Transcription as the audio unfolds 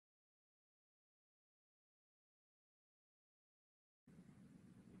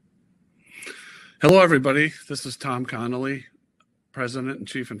Hello, everybody. This is Tom Connelly, President and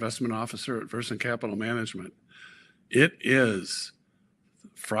Chief Investment Officer at Versant Capital Management. It is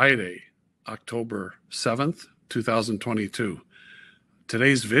Friday, October 7th, 2022.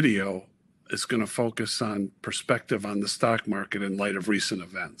 Today's video is going to focus on perspective on the stock market in light of recent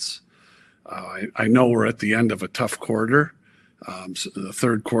events. I know we're at the end of a tough quarter. So the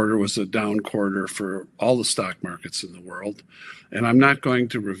third quarter was a down quarter for all the stock markets in the world. And I'm not going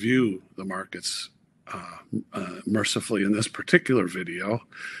to review the markets mercifully in this particular video,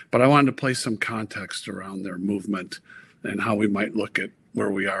 but I wanted to place some context around their movement and how we might look at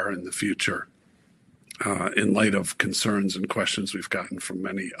where we are in the future in light of concerns and questions we've gotten from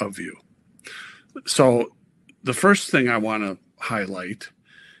many of you. So the first thing I want to highlight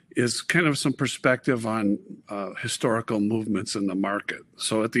is kind of some perspective on historical movements in the market.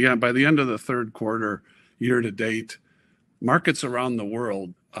 So by the end of the third quarter, year to date, markets around the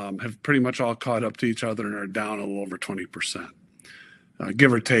world have pretty much all caught up to each other and are down a little over 20%,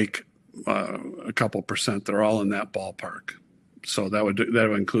 give or take a couple percent. They're all in that ballpark. So that would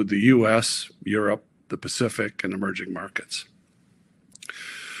include the U.S., Europe, the Pacific, and emerging markets.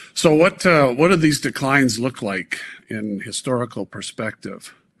 So what do these declines look like in historical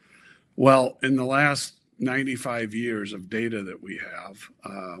perspective? Well, in the last 95 years of data that we have,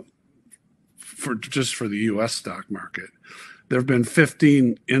 for the U.S. stock market, there have been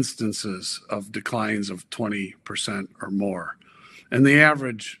 15 instances of declines of 20% or more. And the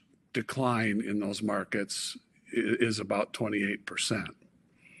average decline in those markets is about 28%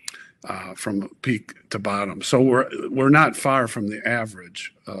 from peak to bottom. So we're not far from the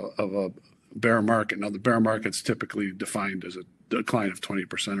average of a bear market. Now, the bear market's typically defined as a decline of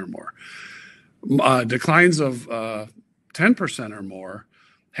 20% or more. Declines of 10% or more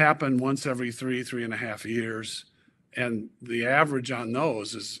happen once every 3.5 years. And the average on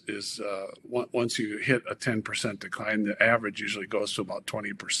those is once you hit a 10% decline, the average usually goes to about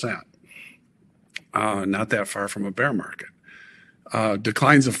 20%. Not that far from a bear market.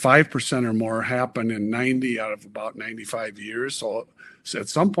 Declines of 5% or more happen in 90 out of about 95 years. So at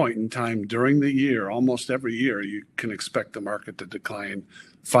some point in time during the year, almost every year, you can expect the market to decline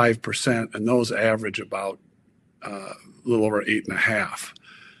 5%, and those average about a little over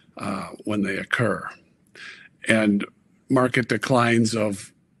 8.5 when they occur. And market declines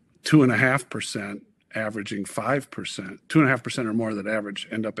of 2.5%, averaging 5%, 2.5% or more that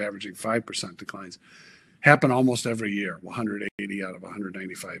end up averaging 5% declines, happen almost every year, 180 out of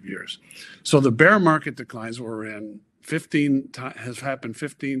 195 years. So the bear market declines we're in has happened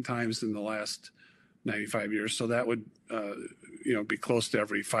 15 times in the last 95 years. So that would be close to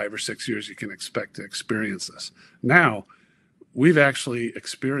every 5 or 6 years you can expect to experience this. Now, we've actually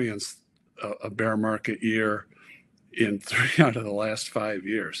experienced a bear market year in 3 out of the last 5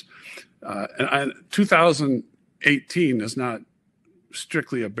 years. 2018 is not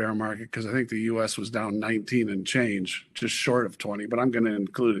strictly a bear market because I think the U.S. was down 19 and change, just short of 20, but I'm going to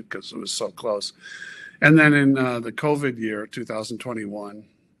include it because it was so close. And then in the COVID year, 2020,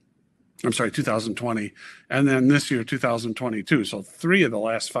 and then this year, 2022. So 3 of the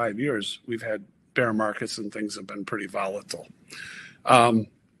last 5 years, we've had bear markets and things have been pretty volatile.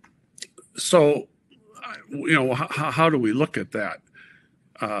 So, how do we look at that?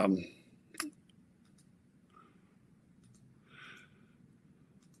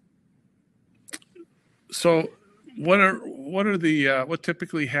 So what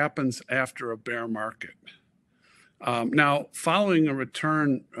typically happens after a bear market? Now, following a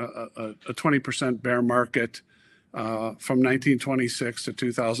return, a 20% bear market from 1926 to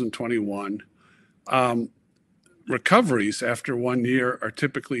 2021, recoveries after 1 year are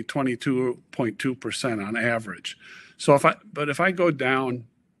typically 22.2% on average. So if I go down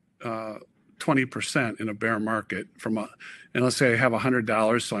 20% in a bear market and let's say I have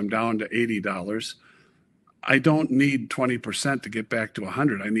 $100, so I'm down to $80. I don't need 20% to get back to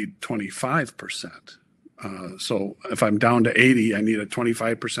 100. I need 25%. So if I'm down to 80, I need a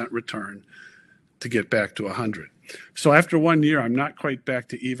 25% return to get back to 100. So after 1 year, I'm not quite back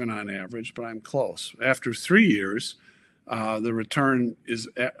to even on average, but I'm close. After 3 years, the return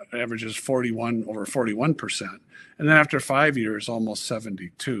averages over 41%. And then after 5 years, almost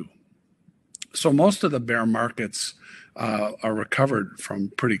 72. So most of the bear markets are recovered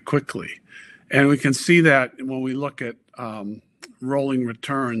from pretty quickly. And we can see that when we look at rolling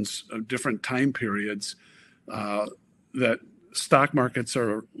returns of different time periods, that stock markets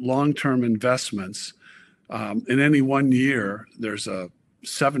are long-term investments. In any 1 year, there's a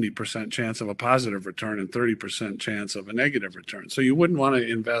 70% chance of a positive return and 30% chance of a negative return. So you wouldn't want to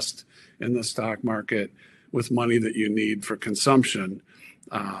invest in the stock market with money that you need for consumption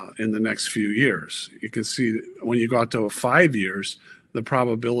in the next few years. You can see when you go out to 5 years, the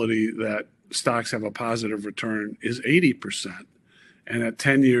probability that stocks have a positive return is 80%. And at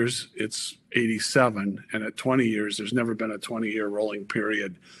 10 years, it's 87. And at 20 years, there's never been a 20-year rolling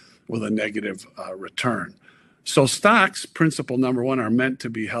period with a negative return. So stocks, principle number one, are meant to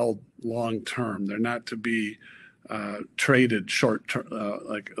be held long term. They're not to be traded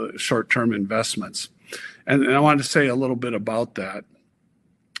short-term investments. And I wanted to say a little bit about that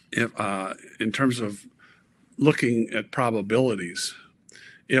in terms of looking at probabilities.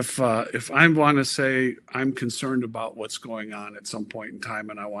 If I want to say I'm concerned about what's going on at some point in time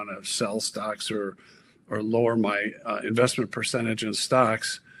and I want to sell stocks or lower my investment percentage in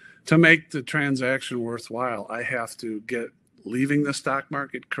stocks, to make the transaction worthwhile, I have to get leaving the stock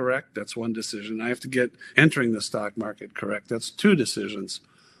market correct. That's one decision. I have to get entering the stock market correct. That's two decisions.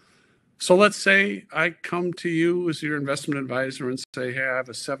 So let's say I come to you as your investment advisor and say, hey, I have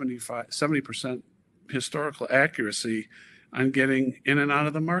a 70% historical accuracy on getting in and out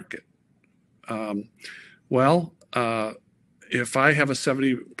of the market. If I have a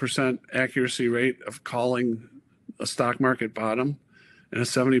 70% accuracy rate of calling a stock market bottom and a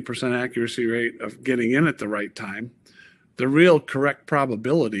 70% accuracy rate of getting in at the right time, the real correct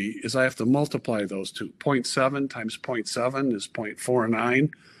probability is I have to multiply those two. 0.7 times 0.7 is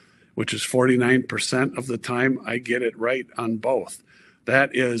 0.49, which is 49% of the time I get it right on both.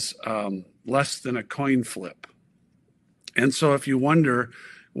 That is less than a coin flip. And so if you wonder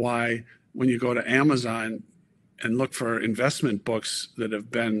why when you go to Amazon and look for investment books that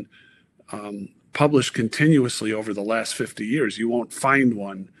have been published continuously over the last 50 years, you won't find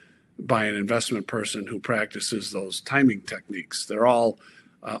one by an investment person who practices those timing techniques. They're all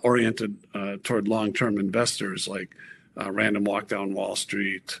oriented toward long-term investors like Random Walk Down Wall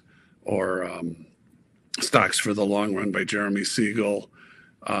Street or Stocks for the Long Run by Jeremy Siegel,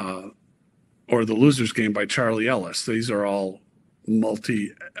 or The Loser's Game by Charlie Ellis. These are all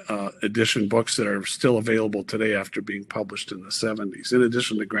multi-edition books that are still available today after being published in the 70s, in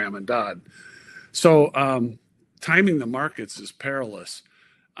addition to Graham and Dodd. So timing the markets is perilous.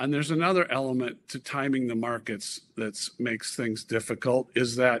 And there's another element to timing the markets that makes things difficult,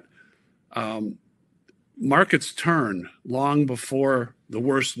 is that markets turn long before the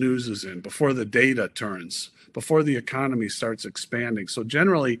worst news is in, before the data turns, before the economy starts expanding. So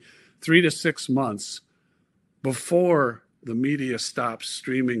generally, 3 to 6 months before the media stops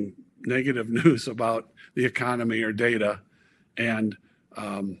streaming negative news about the economy or data and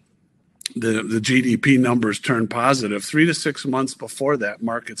the GDP numbers turn positive, 3 to 6 months before that,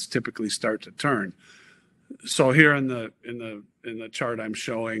 markets typically start to turn. So here in the chart I'm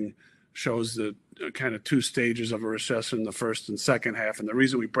showing shows the kind of two stages of a recession, the first and second half. And the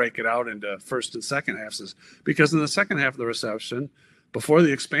reason we break it out into first and second halves is because in the second half of the recession, before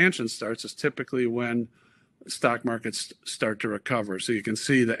the expansion starts, is typically when stock markets start to recover. So you can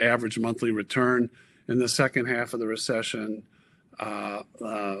see the average monthly return in the second half of the recession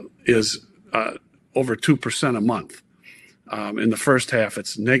is over 2% a month. In the first half,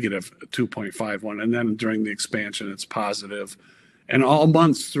 it's negative 2.51, and then during the expansion, it's positive. And all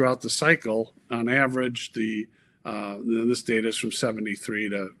months throughout the cycle, on average, this data is from 73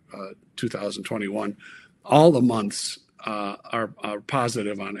 to 2021. All the months are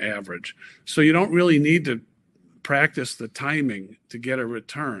positive on average. So you don't really need to practice the timing to get a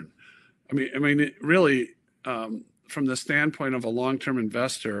return. I mean, it really, from the standpoint of a long-term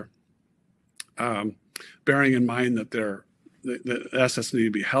investor, bearing in mind that the assets need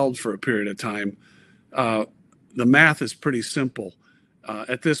to be held for a period of time, the math is pretty simple.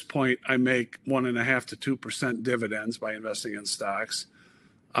 At this point, I make 1.5% to 2% dividends by investing in stocks.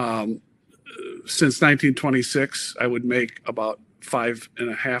 Since 1926, I would make about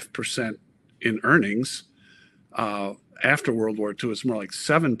 5.5% in earnings. After World War II, it's more like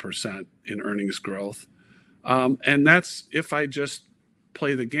 7% in earnings growth. And that's if I just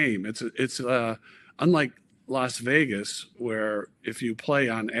play the game. It's unlike Las Vegas, where if you play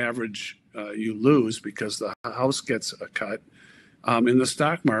on average, you lose because the house gets a cut. In the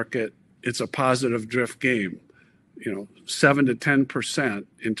stock market, it's a positive drift game. 7 to 10%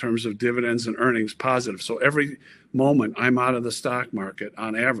 in terms of dividends and earnings positive. So every moment I'm out of the stock market,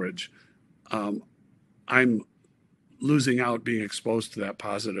 on average, I'm losing out being exposed to that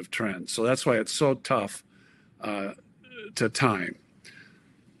positive trend. So that's why it's so tough to time.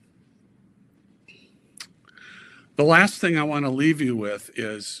 The last thing I want to leave you with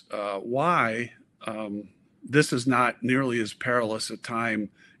is why this is not nearly as perilous a time,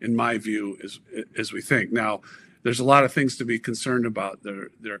 in my view, as we think. Now, there's a lot of things to be concerned about. There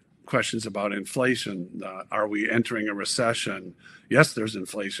are questions about inflation. Are we entering a recession? Yes, there's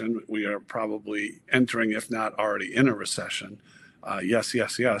inflation. We are probably entering, if not already in a recession.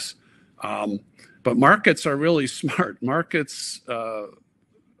 Yes. But markets are really smart. Markets are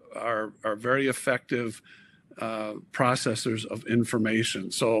very effective processors of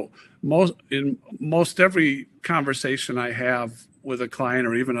information. So in most every conversation I have with a client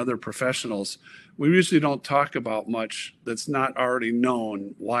or even other professionals, we usually don't talk about much that's not already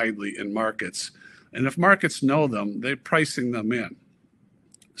known widely in markets. And if markets know them, they're pricing them in.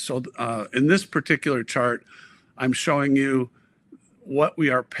 So in this particular chart, I'm showing you what we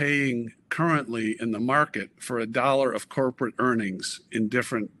are paying currently in the market for a dollar of corporate earnings in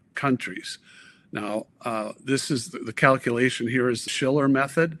different countries. Now, this is the calculation here is the Schiller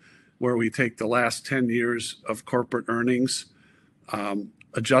method, where we take the last 10 years of corporate earnings,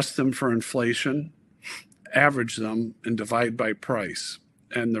 adjust them for inflation, average them, and divide by price.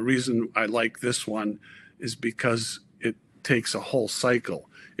 And the reason I like this one is because it takes a whole cycle.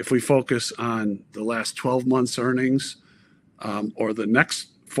 If we focus on the last 12 months earnings or the next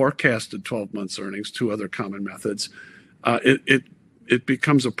forecasted 12 months earnings, two other common methods, it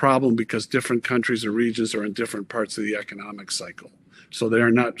becomes a problem because different countries or regions are in different parts of the economic cycle. So they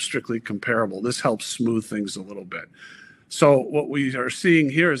are not strictly comparable. This helps smooth things a little bit. So what we are seeing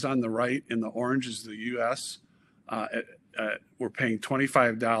here is on the right in the orange is the U.S. We're paying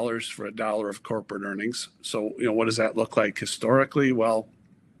 $25 for a dollar of corporate earnings. So, what does that look like historically? Well,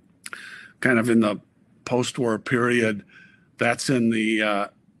 kind of in the post-war period, that's in the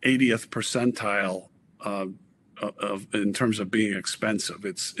 80th percentile in terms of being expensive.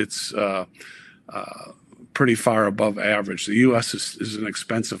 It's pretty far above average. The U.S. is an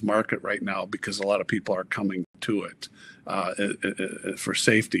expensive market right now because a lot of people are coming to it for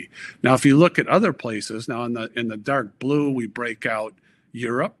safety. Now, if you look at other places, now in the dark blue, we break out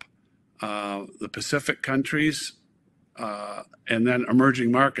Europe, the Pacific countries, and then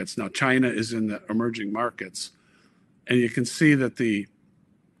emerging markets. Now, China is in the emerging markets, and you can see that the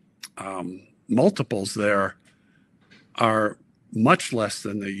multiples there are much less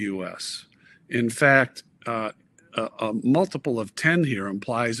than the U.S. In fact, a multiple of 10 here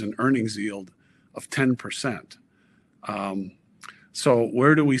implies an earnings yield of 10%. So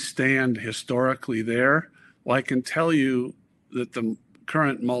where do we stand historically there? Well, I can tell you that the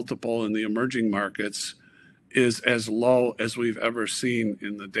current multiple in the emerging markets is as low as we've ever seen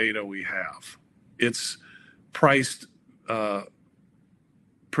in the data we have. It's priced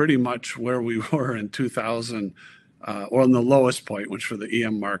pretty much where we were in 2000, or in the lowest point, which for the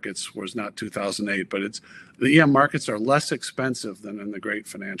EM markets was not 2008, but the EM markets are less expensive than in the great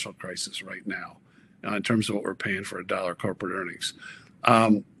financial crisis right now in terms of what we're paying for a dollar corporate earnings.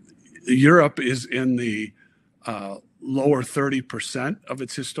 Europe is in the lower 30% of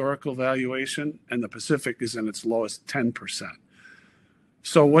its historical valuation, and the Pacific is in its lowest 10%.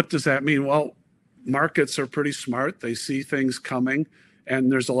 So what does that mean? Well, markets are pretty smart. They see things coming,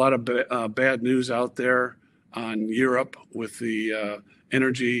 and there's a lot of bad news out there on Europe with the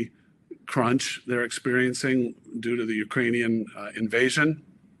energy crunch they're experiencing due to the Ukrainian invasion,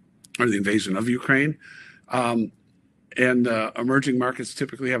 or the invasion of Ukraine. And emerging markets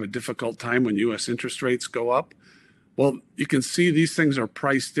typically have a difficult time when U.S. interest rates go up. Well, you can see these things are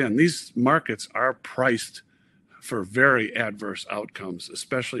priced in. These markets are priced for very adverse outcomes,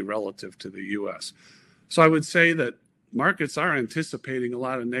 especially relative to the U.S. So I would say that markets are anticipating a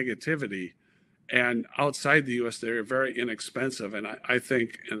lot of negativity, and outside the U.S., they're very inexpensive. And I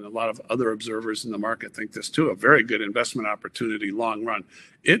think, and a lot of other observers in the market think this too, a very good investment opportunity long run.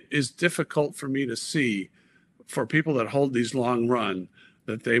 It is difficult for me to see, for people that hold these long run,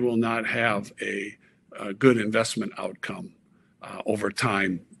 that they will not have a good investment outcome over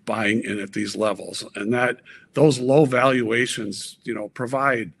time buying in at these levels. And that those low valuations,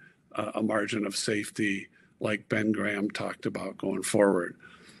 provide a margin of safety like Ben Graham talked about going forward.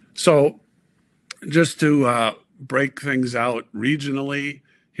 So just to break things out regionally,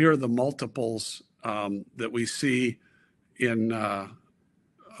 here are the multiples that we see in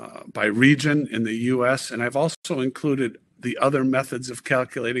by region in the U.S. And I've also included the other methods of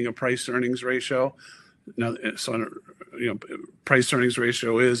calculating a price-earnings ratio. Now, so price-earnings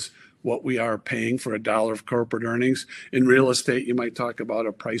ratio is what we are paying for a dollar of corporate earnings. In real estate, you might talk about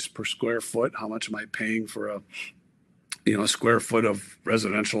a price per square foot. How much am I paying for a square foot of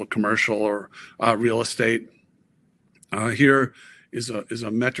residential, commercial, or real estate? Here is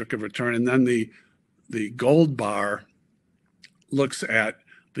a metric of return, and then the gold bar looks at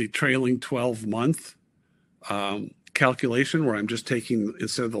the trailing 12-month calculation where I'm just taking,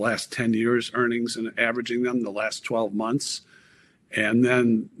 instead of the last 10 years earnings and averaging them, the last 12 months. And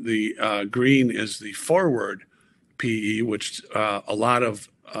then the green is the forward PE, which a lot of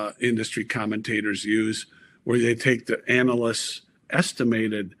industry commentators use, where they take the analyst's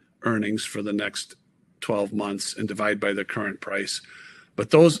estimated earnings for the next 12 months and divide by the current price. But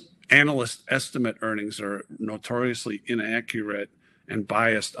those analyst estimate earnings are notoriously inaccurate and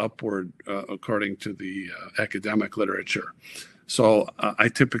biased upward according to the academic literature. So I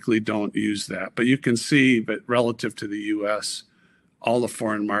typically don't use that. But you can see that relative to the US, all the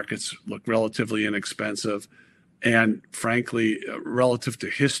foreign markets look relatively inexpensive, and frankly, relative to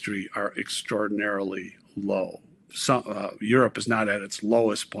history, are extraordinarily low. Europe is not at its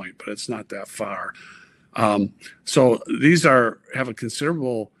lowest point, but it's not that far. So these have a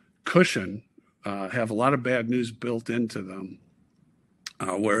considerable cushion, have a lot of bad news built into them,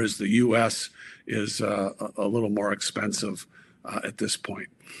 whereas the U.S. is a little more expensive at this point.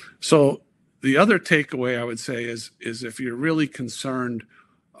 So the other takeaway I would say is if you're really concerned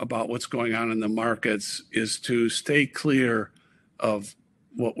about what's going on in the markets, is to stay clear of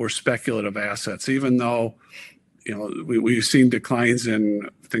what were speculative assets, even though we've seen declines in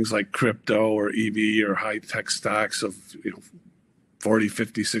things like crypto or EV or high tech stocks of 40,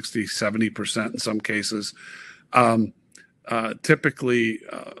 50, 60, 70% in some cases. Typically,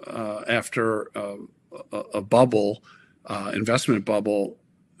 after a bubble, investment bubble,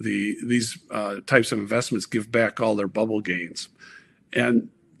 these types of investments give back all their bubble gains. And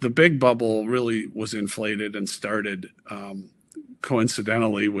the big bubble really was inflated and started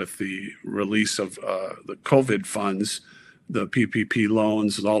coincidentally with the release of the COVID funds, the PPP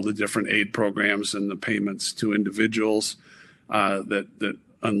loans, all the different aid programs and the payments to individuals that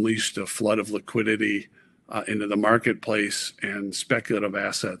unleashed a flood of liquidity into the marketplace, and speculative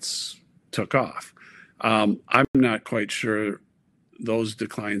assets took off. I'm not quite sure those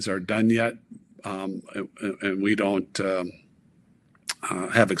declines are done yet, and we don't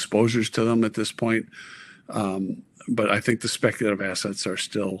have exposures to them at this point. But I think the speculative assets are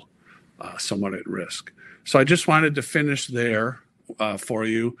still somewhat at risk. So I just wanted to finish there for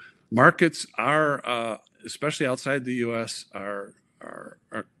you. Markets are, especially outside the U.S., are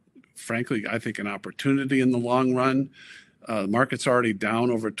frankly, I think, an opportunity in the long run. The market's already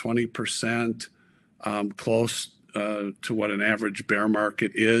down over 20%, close to what an average bear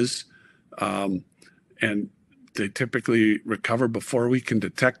market is. And they typically recover before we can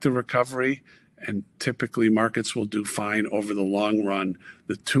detect the recovery. And typically markets will do fine over the long run.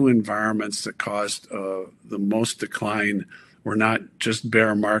 The two environments that caused the most decline were not just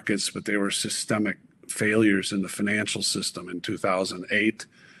bear markets, but they were systemic failures in the financial system in 2008,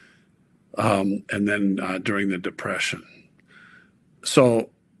 and then during the Depression. So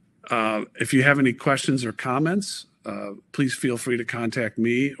if you have any questions or comments, please feel free to contact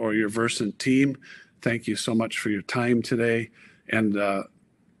me or your Versant team. Thank you so much for your time today. And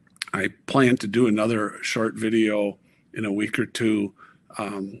I plan to do another short video in a week or two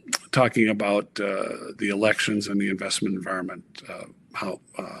talking about the elections and the investment environment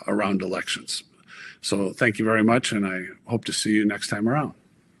around elections. So thank you very much, and I hope to see you next time around.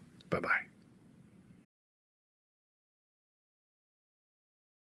 Bye-bye.